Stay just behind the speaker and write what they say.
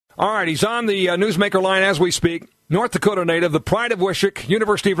All right, he's on the newsmaker line as we speak. North Dakota native, the pride of Wishick,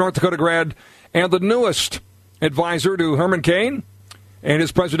 University of North Dakota grad, and the newest advisor to Herman Cain and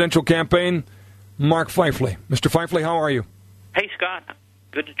his presidential campaign, Mark Pfeifle. Mr. Pfeifle, how are you? Hey, Scott.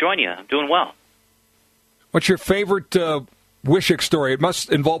 Good to join you. I'm doing well. What's your favorite Wishick story? It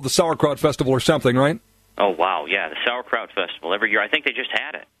must involve the Sauerkraut Festival or something, right? Oh, wow. Yeah, the Sauerkraut Festival every year. I think they just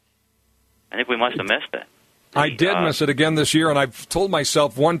had it. I think we must have missed it. I did miss it again this year, and I've told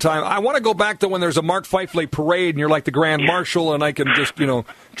myself one time, I want to go back to when there's a Mark Pfeifle parade, and you're like the Grand Marshal, and I can just,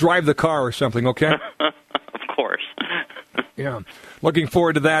 drive the car or something, okay? Of course. Yeah. Looking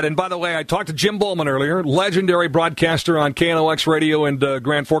forward to that. And by the way, I talked to Jim Bowman earlier, legendary broadcaster on KNOX Radio and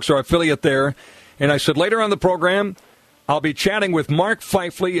Grand Forks, our affiliate there. And I said, later on the program, I'll be chatting with Mark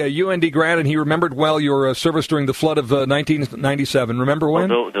Pfeifle, a UND grad, and he remembered well your service during the flood of 1997. Remember when?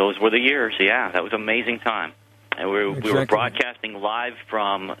 Well, those were the years, yeah. That was an amazing time. And we were broadcasting live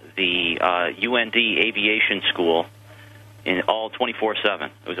from the UND Aviation School in all 24/7.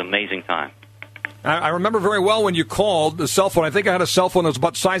 It was an amazing time. I remember very well when you called the cell phone. I think I had a cell phone that was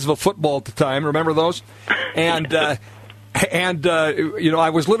about the size of a football at the time. Remember those? And I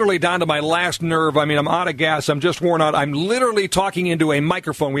was literally down to my last nerve. I mean, I'm out of gas. I'm just worn out. I'm literally talking into a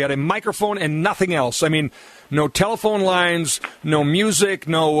microphone. We had a microphone and nothing else. I mean, no telephone lines, no music,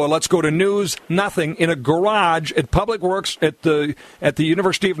 no let's go to news, nothing. In a garage at Public Works at the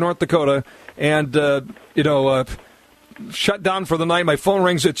University of North Dakota. And, shut down for the night. My phone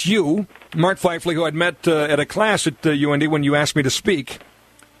rings. It's you, Mark Pfeifle, who I'd met at a class at UND when you asked me to speak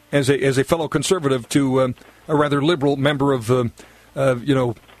as a fellow conservative to a rather liberal member of, the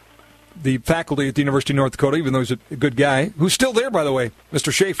faculty at the University of North Dakota, even though he's a good guy, who's still there, by the way.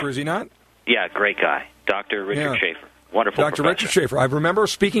 Mr. Schaefer, is he not? Yeah, great guy. Dr. Richard Schaefer. Wonderful Dr. professor. Richard Schaefer. I remember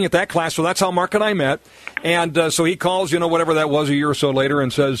speaking at that class, so that's how Mark and I met. And so he calls, whatever that was, a year or so later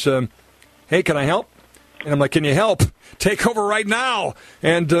and says, hey, can I help? And I'm like, can you help? Take over right now.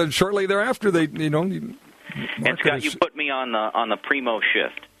 And shortly thereafter, they, and Scott, you put me on the primo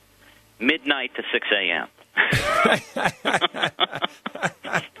shift, midnight to 6 a.m.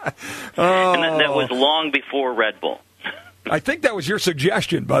 And that was long before Red Bull. I think that was your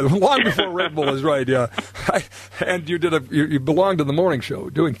suggestion, by the way. Long before Red Bull is right, yeah. And you belonged to the morning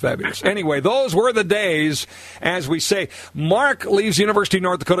show, doing fabulous. Anyway, those were the days, as we say. Mark leaves University of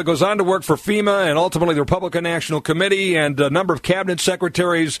North Dakota, goes on to work for FEMA and ultimately the Republican National Committee and a number of cabinet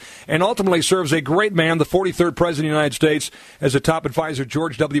secretaries, and ultimately serves a great man, the 43rd President of the United States, as a top advisor,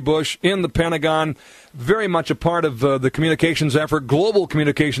 George W. Bush, in the Pentagon. Very much a part of the communications effort, global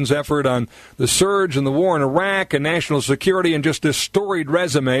communications effort on the surge and the war in Iraq and national security, and just this storied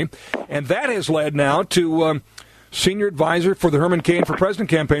resume. And that has led now to senior advisor for the Herman Cain for President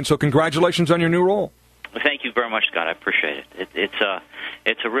campaign. So congratulations on your new role. Well, thank you very much, Scott. I appreciate it.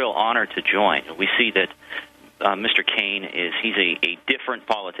 It's a real honor to join. We see that Mr. Cain he's a different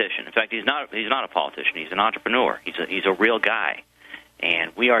politician. In fact, he's not a politician. He's an entrepreneur. He's a real guy.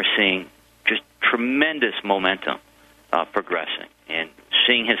 And we are seeing just tremendous momentum progressing, and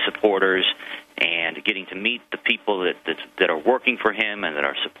seeing his supporters and getting to meet the people that are working for him and that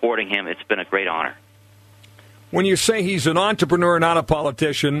are supporting him. It's been a great honor. When you say he's an entrepreneur, not a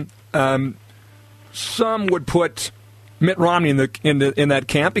politician, some would put Mitt Romney in that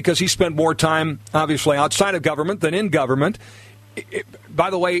camp because he spent more time, obviously, outside of government than in government. By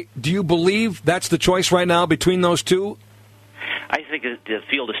the way, do you believe that's the choice right now between those two? I think the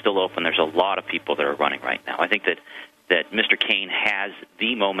field is still open. There's a lot of people that are running right now. I think that Mr. Cain has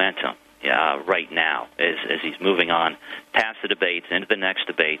the momentum right now as he's moving on past the debates, into the next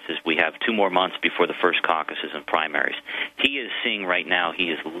debates, as we have 2 more months before the first caucuses and primaries. He is seeing right now, he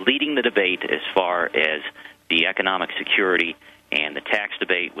is leading the debate as far as the economic security and the tax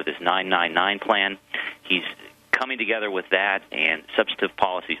debate with his 999 plan. He's coming together with that and substantive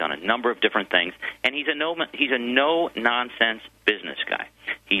policies on a number of different things, and he's a no-nonsense business guy.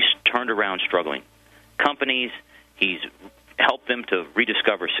 He's turned around struggling companies. He's helped them to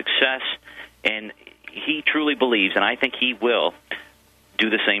rediscover success, and he truly believes, and I think he will, do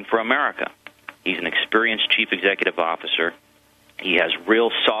the same for America. He's an experienced chief executive officer. He has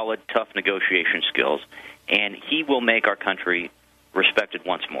real solid, tough negotiation skills, and he will make our country respected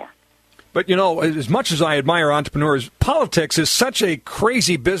once more. But, as much as I admire entrepreneurs, politics is such a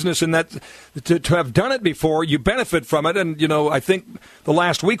crazy business in that to have done it before, you benefit from it. And, I think the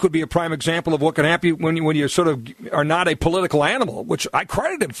last week would be a prime example of what can happen when you sort of are not a political animal, which I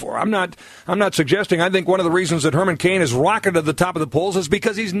credit him for. I'm not suggesting. I think one of the reasons that Herman Cain has rocketed to the top of the polls is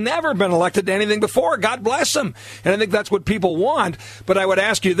because he's never been elected to anything before. God bless him. And I think that's what people want. But I would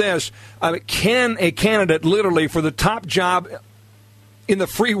ask you this. Can a candidate literally for the top job in the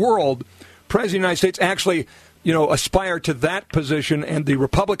free world, President of the United States actually, aspire to that position and the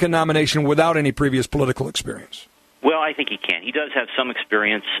Republican nomination without any previous political experience? Well, I think he can. He does have some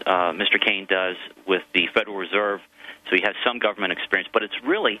experience, Mr. Cain does, with the Federal Reserve, so he has some government experience. But it's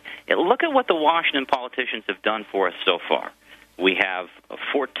really, look at what the Washington politicians have done for us so far. We have a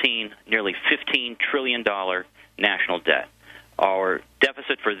nearly $15 trillion national debt. Our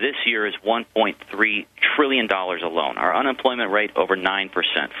deficit for this year is $1.3 trillion alone. Our unemployment rate over 9%.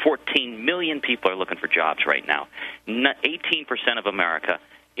 14 million people are looking for jobs right now. 18% of America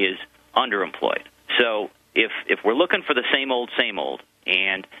is underemployed. So if we're looking for the same old,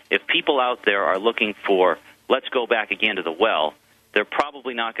 and if people out there are looking for, let's go back again to the well, they're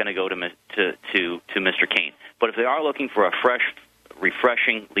probably not going to go to Mr. Cain. But if they are looking for a fresh,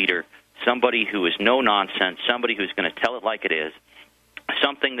 refreshing leader, somebody who is no nonsense, somebody who's going to tell it like it is,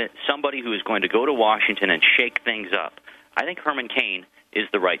 somebody who is going to go to Washington and shake things up, I think Herman Cain is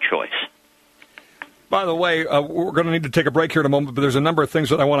the right choice. By the way, we're going to need to take a break here in a moment, but there's a number of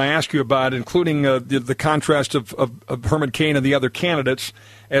things that I want to ask you about, including the contrast of Herman Cain and the other candidates,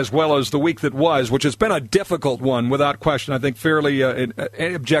 as well as the week that was, which has been a difficult one, without question, I think fairly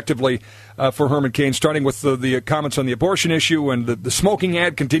objectively for Herman Cain, starting with the comments on the abortion issue, and the smoking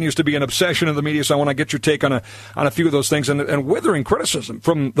ad continues to be an obsession of the media, so I want to get your take on a few of those things, and withering criticism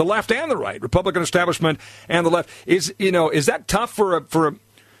from the left and the right, Republican establishment and the left. Is that tough for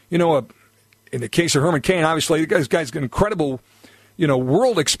in the case of Herman Cain, obviously, this guy's got incredible,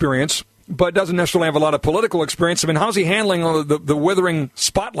 world experience, but doesn't necessarily have a lot of political experience. I mean, how's he handling the withering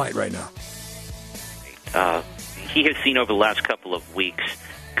spotlight right now? He has seen over the last couple of weeks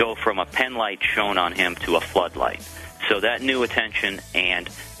go from a pen light shone on him to a floodlight. So that new attention and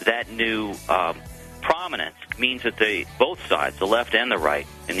that new prominence means that both sides, the left and the right,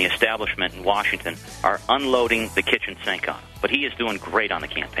 in the establishment in Washington, are unloading the kitchen sink on him. But he is doing great on the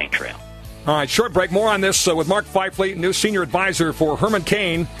campaign trail. All right, short break. More on this with Mark Pfeifle, new senior advisor for Herman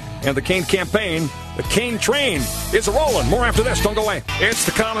Cain and the Cain campaign. The Cain train is rolling. More after this. Don't go away. It's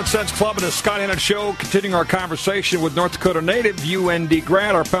the Common Sense Club and the Scott Hennen Show, continuing our conversation with North Dakota native, UND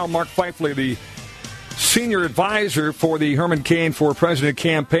grad, our pal Mark Pfeifle, the senior advisor for the Herman Cain for President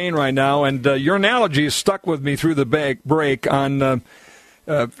campaign right now. And your analogy is stuck with me through the break on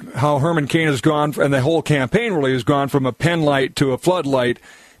how Herman Cain has gone, and the whole campaign really has gone from a pen light to a floodlight.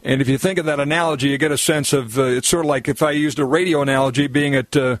 And if you think of that analogy, you get a sense of it's sort of like if I used a radio analogy, being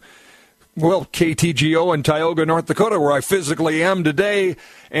at KTGO in Tioga, North Dakota, where I physically am today,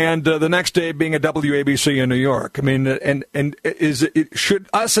 and the next day being at WABC in New York. I mean, and should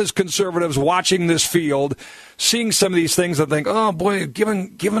us as conservatives watching this field, seeing some of these things, I think, oh boy,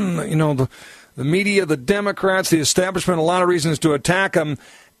 given the media, the Democrats, the establishment, a lot of reasons to attack them,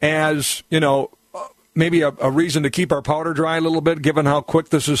 as maybe a reason to keep our powder dry a little bit, given how quick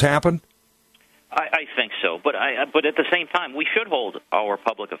this has happened? I think so, but at the same time, we should hold our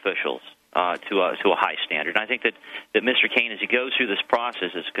public officials to a high standard. And I think that Mr. Cain, as he goes through this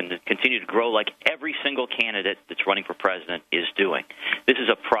process, is going to continue to grow like every single candidate that's running for president is doing. This is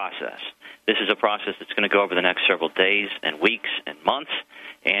a process. This is a process that's going to go over the next several days and weeks and months,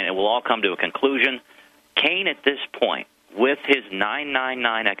 and it will all come to a conclusion. Cain, at this point, with his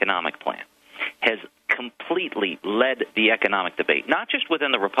 999 economic plan, has completely led the economic debate, not just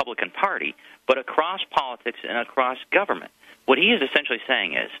within the Republican Party, but across politics and across government. What he is essentially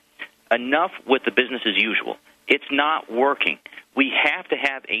saying is, enough with the business as usual. It's not working. We have to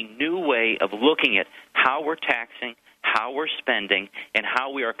have a new way of looking at how we're taxing, how we're spending, and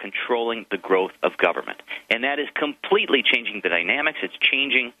how we are controlling the growth of government. And that is completely changing the dynamics. It's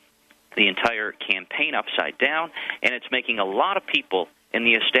changing the entire campaign upside down, and it's making a lot of people in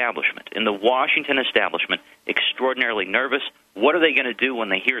the establishment, in the Washington establishment, extraordinarily nervous. What are they going to do when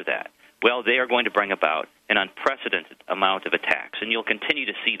they hear that? Well, they are going to bring about an unprecedented amount of attacks, and you'll continue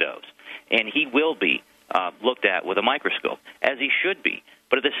to see those. And he will be looked at with a microscope, as he should be.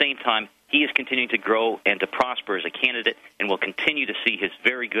 But at the same time, he is continuing to grow and to prosper as a candidate, and will continue to see his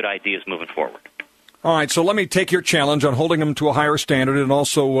very good ideas moving forward. All right, so let me take your challenge on holding him to a higher standard and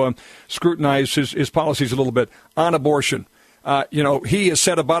also scrutinize his policies a little bit on abortion. He has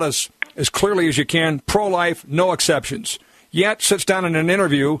said about us as clearly as you can, pro-life, no exceptions. Yet sits down in an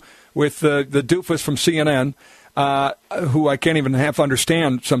interview with the doofus from CNN, who I can't even half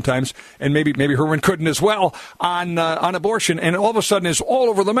understand sometimes, and maybe Herman couldn't as well, on abortion, and all of a sudden is all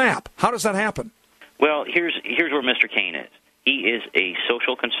over the map. How does that happen? Well, here's where Mr. Cain is. He is a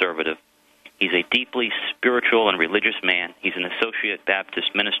social conservative. He's a deeply spiritual and religious man. He's an associate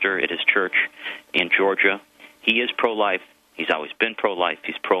Baptist minister at his church in Georgia. He is pro-life. He's always been pro-life.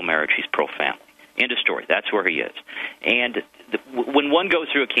 He's pro-marriage. He's pro-family. End of story. That's where he is. And when one goes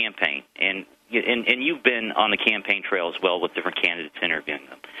through a campaign, and you've been on the campaign trail as well with different candidates interviewing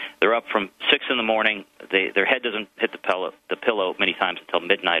them. They're up from 6 in the morning. Their head doesn't hit the pillow many times until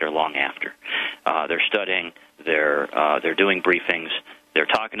midnight or long after. They're studying. They're doing briefings. They're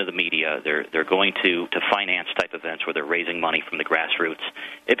talking to the media. They're going to finance type events where they're raising money from the grassroots.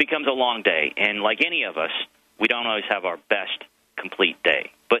 It becomes a long day, and like any of us, we don't always have our best complete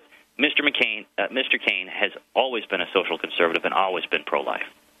day. But Mr. Cain has always been a social conservative and always been pro-life.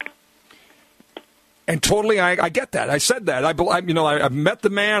 And totally, I get that. I said that. I've met the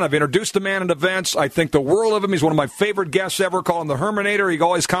man. I've introduced the man at events. I think the world of him. He's one of my favorite guests ever. Call him the Hermanator. He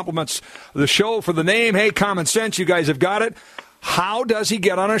always compliments the show for the name. Hey, common sense. You guys have got it. How does he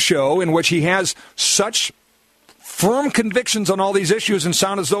get on a show in which he has such firm convictions on all these issues and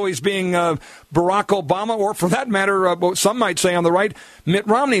sound as though he's being Barack Obama, or for that matter, some might say on the right, Mitt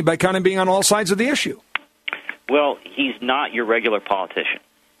Romney, by kind of being on all sides of the issue? Well, he's not your regular politician.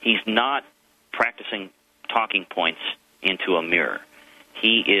 He's not practicing talking points into a mirror.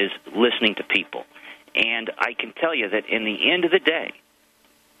 He is listening to people. And I can tell you that in the end of the day,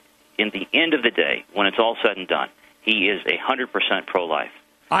 when it's all said and done, he is 100% pro-life.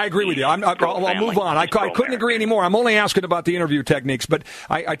 I agree with you. I'll move on. I couldn't agree anymore. I'm only asking about the interview techniques, but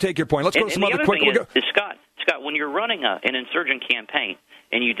I take your point. Let's go to some other quick. Scott, when you're running an insurgent campaign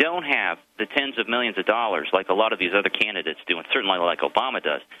and you don't have the tens of millions of dollars like a lot of these other candidates do, and certainly like Obama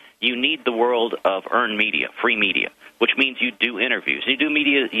does, you need the world of earned media, free media, which means you do interviews.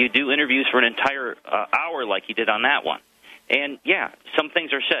 You do interviews for an entire hour like you did on that one. And, yeah, some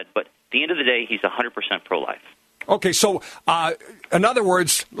things are said, but at the end of the day, he's 100% pro-life. Okay, so in other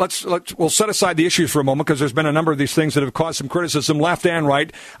words, we'll set aside the issues for a moment because there's been a number of these things that have caused some criticism, left and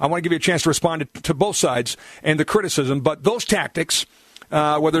right. I want to give you a chance to respond to both sides and the criticism. But those tactics,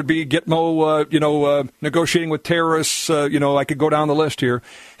 whether it be Gitmo, negotiating with terrorists, I could go down the list here,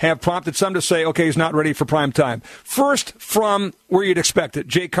 have prompted some to say, okay, he's not ready for prime time. First, from where you'd expect it,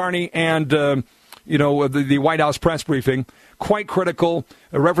 Jay Carney and the White House press briefing, quite critical,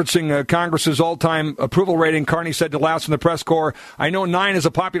 referencing Congress's all-time approval rating. Carney said to Lass in the press corps, I know 9 is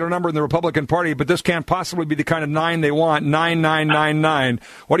a popular number in the Republican Party, but this can't possibly be the kind of 9 they want, 9999.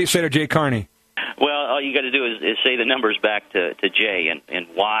 What do you say to Jay Carney? Well, all you got to do is say the numbers back to Jay and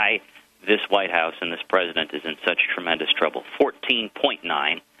why this White House and this president is in such tremendous trouble.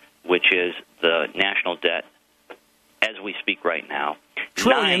 14.9, which is the national debt as we speak right now. $1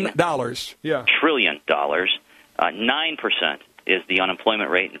 trillion. Yeah. $1 trillion. 9% is the unemployment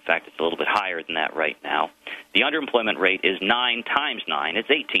rate. In fact, it's a little bit higher than that right now. The underemployment rate is 9 times 9. It's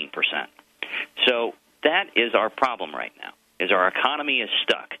 18%. So that is our problem right now, is our economy is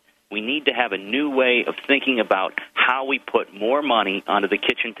stuck. We need to have a new way of thinking about how we put more money onto the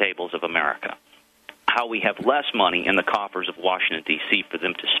kitchen tables of America, how we have less money in the coffers of Washington, D.C. for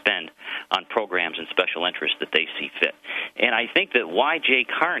them to spend on programs and special interests that they see fit. And I think that why Jay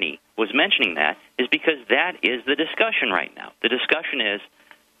Carney was mentioning that is because that is the discussion right now. The discussion is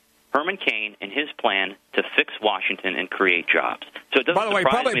Herman Cain and his plan to fix Washington and create jobs. So it doesn't By the way,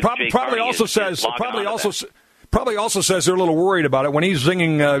 probably also says they're a little worried about it when he's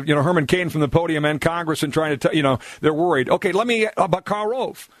zinging, Herman Cain from the podium and Congress and trying to, they're worried. Okay, let me about Karl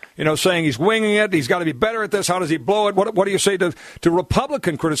Rove. Saying he's winging it, he's got to be better at this. How does he blow it? What do you say to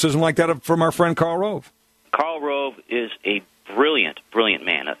Republican criticism like that from our friend Karl Rove? Karl Rove is a brilliant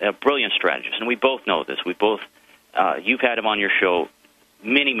man, a brilliant strategist, and we both know this. We both, you've had him on your show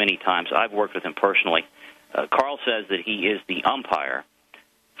many, many times. I've worked with him personally. Karl says that he is the umpire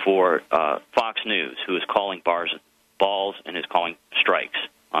for Fox News, who is calling balls and is calling strikes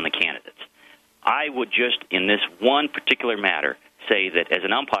on the candidates. I would just, in this one particular matter, say that as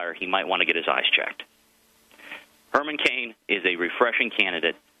an umpire, he might want to get his eyes checked. Herman Cain is a refreshing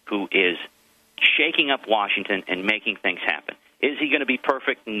candidate who is shaking up Washington and making things happen. Is he going to be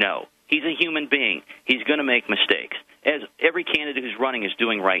perfect? No. He's a human being. He's going to make mistakes, as every candidate who's running is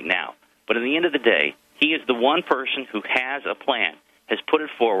doing right now. But at the end of the day, he is the one person who has a plan, has put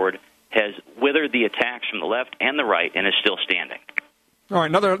it forward, has withered the attacks from the left and the right, and is still standing. All right,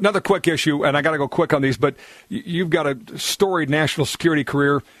 another quick issue, and I got to go quick on these, but you've got a storied national security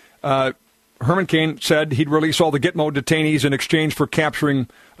career. Herman Cain said he'd release all the Gitmo detainees in exchange for capturing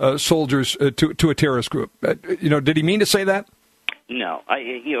soldiers to a terrorist group. Did he mean to say that? No.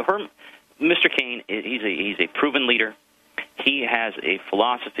 Mr. Cain, he's a proven leader. He has a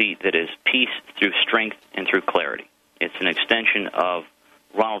philosophy that is peace through strength and through clarity. It's an extension of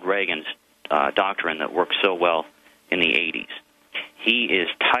Ronald Reagan's doctrine that worked so well in the 80s. He is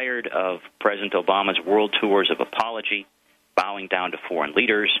tired of President Obama's world tours of apology, bowing down to foreign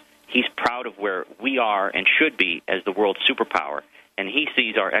leaders. He's proud of where we are and should be as the world superpower, and he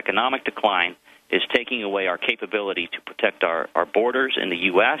sees our economic decline is taking away our capability to protect our borders in the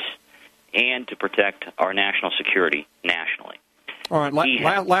U.S. and to protect our national security nationally. All right,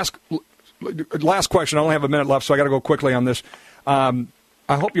 last question. I only have a minute left, so I got to go quickly on this. I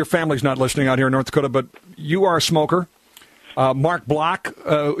hope your family's not listening out here in North Dakota, but you are a smoker. Mark Block,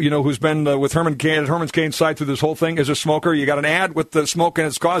 who's been with Herman Cain at Herman Cain's side through this whole thing, is a smoker. You got an ad with the smoke, and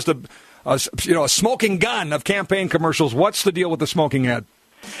it's caused a smoking gun of campaign commercials. What's the deal with the smoking ad?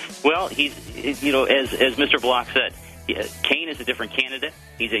 Well, he's as Mr. Block said, Cain is a different candidate.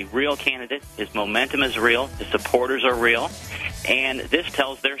 He's a real candidate. His momentum is real. His supporters are real. And this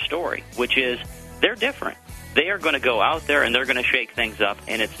tells their story, which is they're different. They are going to go out there and they're going to shake things up,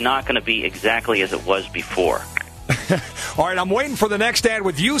 and it's not going to be exactly as it was before. All right, I'm waiting for the next ad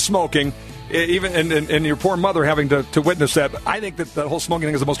with you smoking, even and your poor mother having to witness that. I think that the whole smoking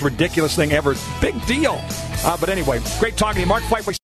thing is the most ridiculous thing ever. Big deal. But anyway, great talking to you, Mark Pfeifle.